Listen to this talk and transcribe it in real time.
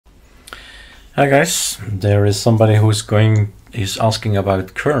Hi guys, there is somebody who's asking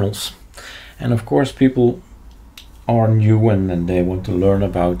about kernels, and of course people are new and they want to learn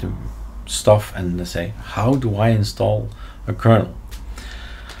about stuff, and they say, how do I install a kernel?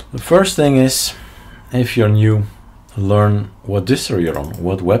 The first thing is, if you're new, learn what distro you're on,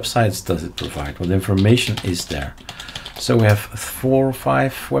 what websites does it provide, what information is there. So we have 4 or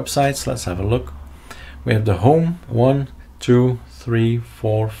 5 websites. Let's have a look. We have the home, 1, 2, 3,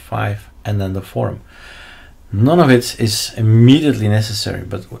 4, 5, and then the forum. None of it is immediately necessary,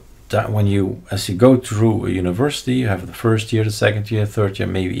 but that as you go through a university, you have the first year, the second year, third year,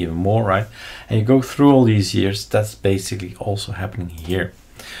 maybe even more, right? And you go through all these years, that's basically also happening here.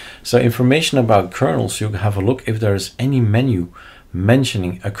 So information about kernels, you have a look if there's any menu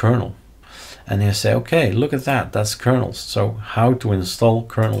mentioning a kernel. And you say, okay, look at that, that's kernels. So how to install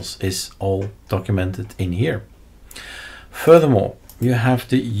kernels is all documented in here. Furthermore, you have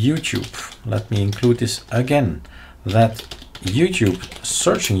the YouTube. Let me include this again, that YouTube,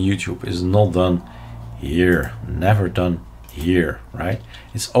 searching YouTube is not done here, never done here, right?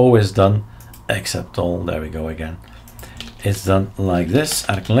 It's always done, except all, there we go again. It's done like this,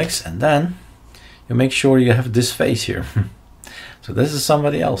 ArcoLinux, and then you make sure you have this face here. So this is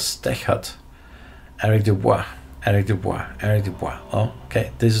somebody else, Tech Hut, Eric Dubois, Eric Dubois, Eric Dubois. Oh,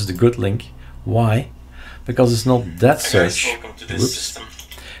 okay, this is the good link. Why? Because it's not that search. Oops.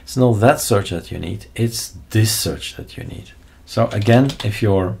 It's not that search that you need, it's this search that you need. So again, if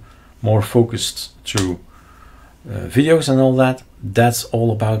you're more focused through videos and all that, that's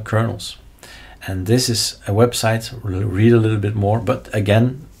all about kernels. And this is a website, read a little bit more, but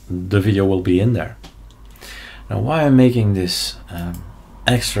again, the video will be in there. Now, why I'm making this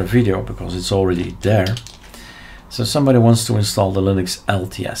extra video, because it's already there. So somebody wants to install the Linux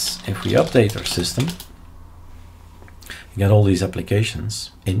LTS. If we update our system, you get all these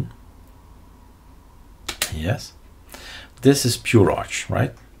applications in. Yes. This is pure Arch,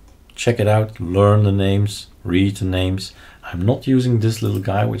 right? Check it out, learn the names, read the names. I'm not using this little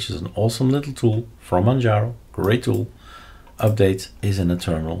guy, which is an awesome little tool from Manjaro, great tool. Update is in a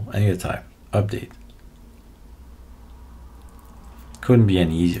terminal, and you type update. Couldn't be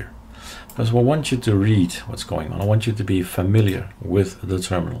any easier. Because I want you to read what's going on. I want you to be familiar with the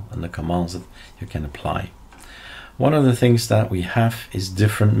terminal and the commands that you can apply. One of the things that we have is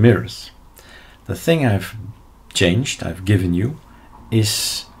different mirrors. The thing I've changed, I've given you,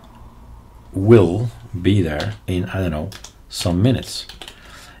 will be there in, I don't know, some minutes.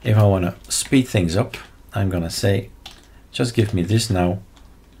 If I want to speed things up, I'm going to say, just give me this now.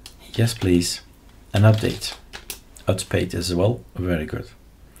 Yes, please. An update. Update as well. Very good.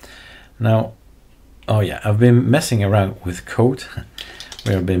 Now, oh yeah, I've been messing around with code.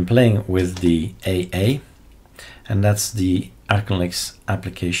 We have been playing with the AA, and that's the ArcoLinux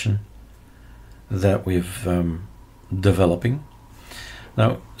application that we've developing.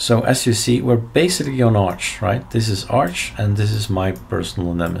 Now, so as you see, we're basically on Arch, right? This is Arch, and this is my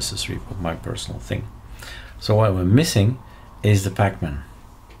personal Nemesis repo, my personal thing. So what we're missing is the Pacman.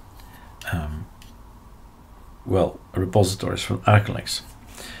 Well, repositories from ArcoLinux.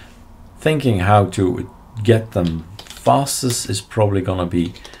 Thinking how to get them fastest is probably gonna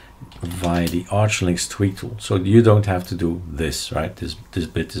be via the ArcoLinux tweak tool. So you don't have to do this, right? This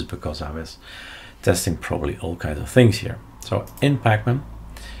bit is because I was testing probably all kinds of things here. So in Pacman,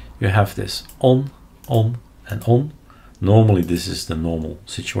 you have this on, and on. Normally this is the normal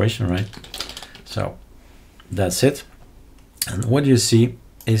situation, right? So that's it. And what you see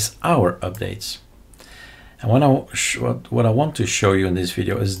is our updates. And what I want to show you in this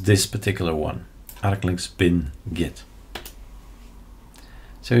video is this particular one, ArcoLinux bin git.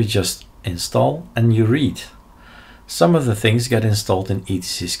 So you just install and you read. Some of the things get installed in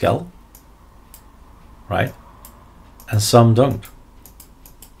etc right? And some don't.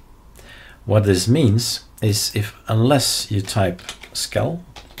 What this means is unless you type skel,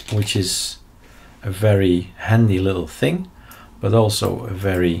 which is a very handy little thing, but also a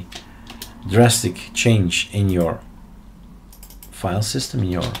very drastic change in your file system,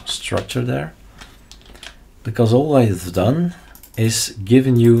 in your structure there, because all I've done is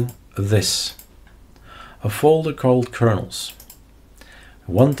given you this, a folder called kernels.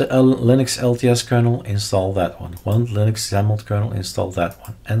 Want the Linux LTS kernel, install that one. Want Linux XAML kernel, install that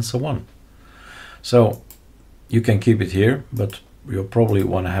one, and so on. So you can keep it here, but you'll probably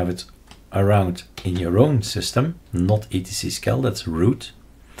want to have it around in your own system, not etc skel, that's root.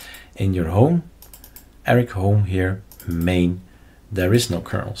 In your home, Eric home here, main, there is no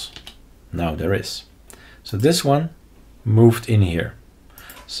kernels. Now there is. So this one moved in here.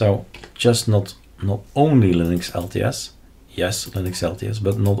 So just not only Linux LTS, yes, Linux LTS,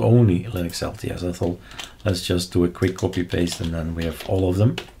 but not only Linux LTS. I thought, let's just do a quick copy paste and then we have all of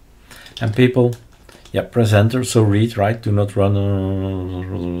them. And people, yeah, press enter, so read, right? Do not run,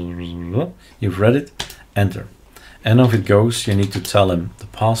 you've read it, enter. And off it goes. You need to tell him the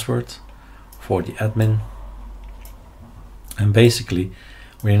password for the admin. And basically,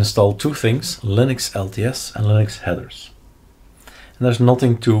 we install two things, Linux LTS and Linux headers. And there's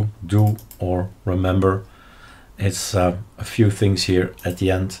nothing to do or remember. It's a few things here at the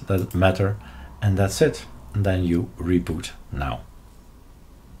end that matter, and that's it. And then you reboot now.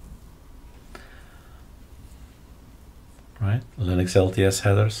 Right, Linux LTS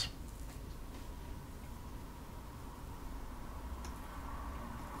headers.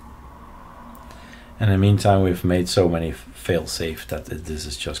 And in the meantime, we've made so many fail-safe that this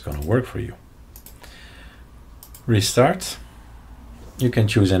is just going to work for you. Restart. You can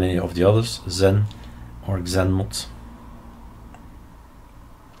choose any of the others, Zen or Xenmod.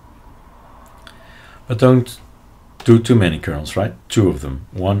 But don't do too many kernels, right? 2 of them.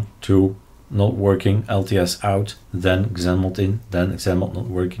 1, 2, not working, LTS out, then Xenmod in, then Xenmod not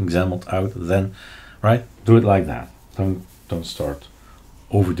working, Xenmod out, then, right? Do it like that. Don't start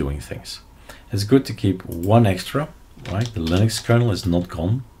overdoing things. It's good to keep 1 extra, right? The Linux kernel is not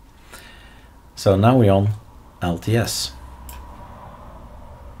gone. So now we're on LTS,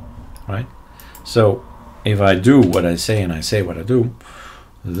 right? So if I do what I say and I say what I do,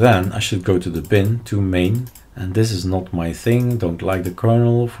 then I should go to the bin, to main, and this is not my thing, don't like the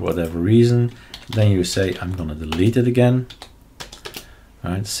kernel for whatever reason. Then you say, I'm gonna delete it again,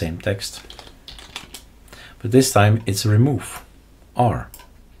 right? Same text. But this time it's remove, R,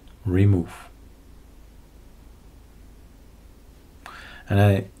 remove. And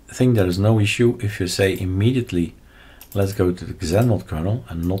I think there is no issue if you say immediately, let's go to the Xenmod kernel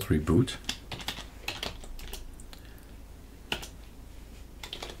and not reboot.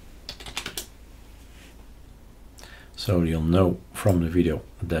 So you'll know from the video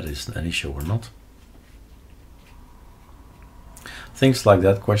that is an issue or not. Things like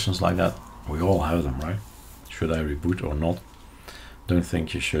that, questions like that, we all have them, right? Should I reboot or not? Don't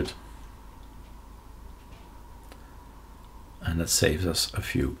think you should. And that saves us a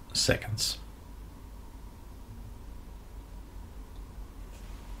few seconds.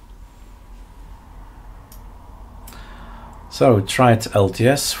 So tried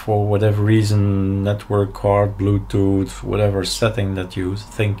LTS for whatever reason, network card, Bluetooth, whatever setting that you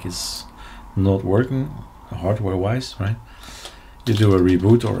think is not working hardware wise, right? You do a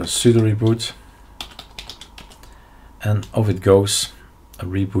reboot or a pseudo reboot, and off it goes, a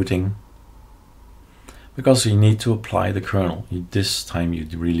rebooting. Because you need to apply the kernel. This time you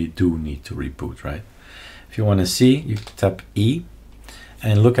really do need to reboot, right? If you want to see, you tap E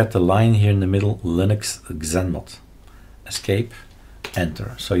and look at the line here in the middle, Linux Xenmod. Escape,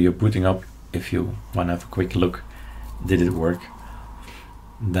 enter. So you're booting up. If you want to have a quick look, did it work?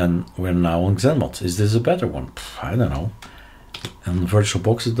 Then we're now on Xenmod. Is this a better one? I don't know. On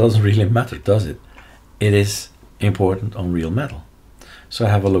VirtualBox it doesn't really matter, does it? It is important on real metal. So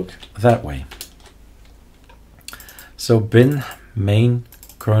have a look that way. So bin, main,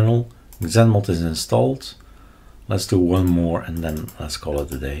 kernel, Xenmod is installed. Let's do one more and then let's call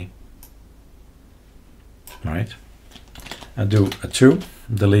it a day. All right. I do a 2,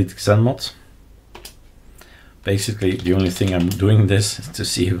 delete Xenmod. Basically, the only thing I'm doing this is to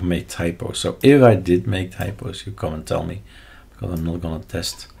see if I made typos. So if I did make typos, you come and tell me, because I'm not going to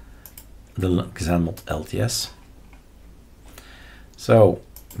test the Xenmod LTS. So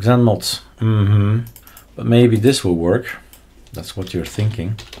Xenmod, but maybe this will work. That's what you're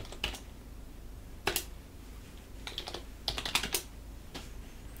thinking.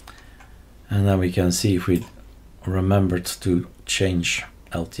 And then we can see if we remembered to change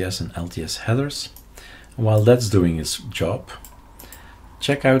LTS and LTS headers. And while that's doing its job,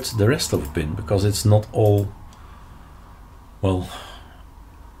 check out the rest of bin, because it's not all, well,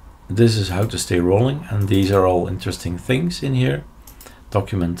 this is how to stay rolling, and these are all interesting things in here,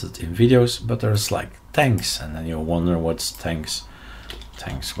 documented in videos, but there's like tanks, and then you wonder what's tanks.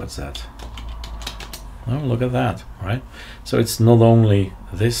 Tanks, what's that? Oh, look at that, right? So it's not only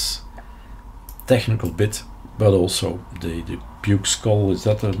this technical bit, but also the puke skull. Is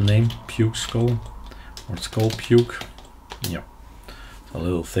that the name? Puke skull? Or skull puke? Yeah, it's a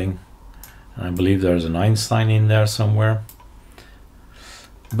little thing. And I believe there's an Einstein in there somewhere.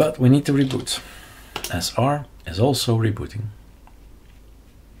 But we need to reboot. SR is also rebooting.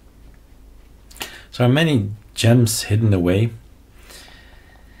 So there are many gems hidden away.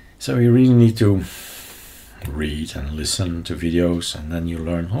 So you really need to read and listen to videos, and then you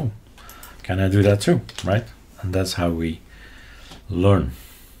learn, oh, can I do that too, right? And that's how we learn.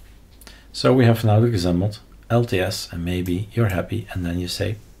 So we have now examined LTS, and maybe you're happy, and then you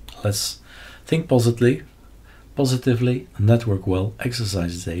say, let's think positively, network well,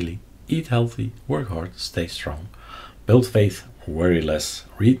 exercise daily, eat healthy, work hard, stay strong, build faith, worry less,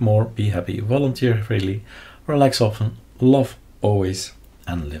 read more, be happy, volunteer freely, relax often, love always,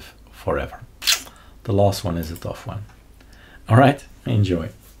 and live forever. The last one is a tough one. All right, enjoy.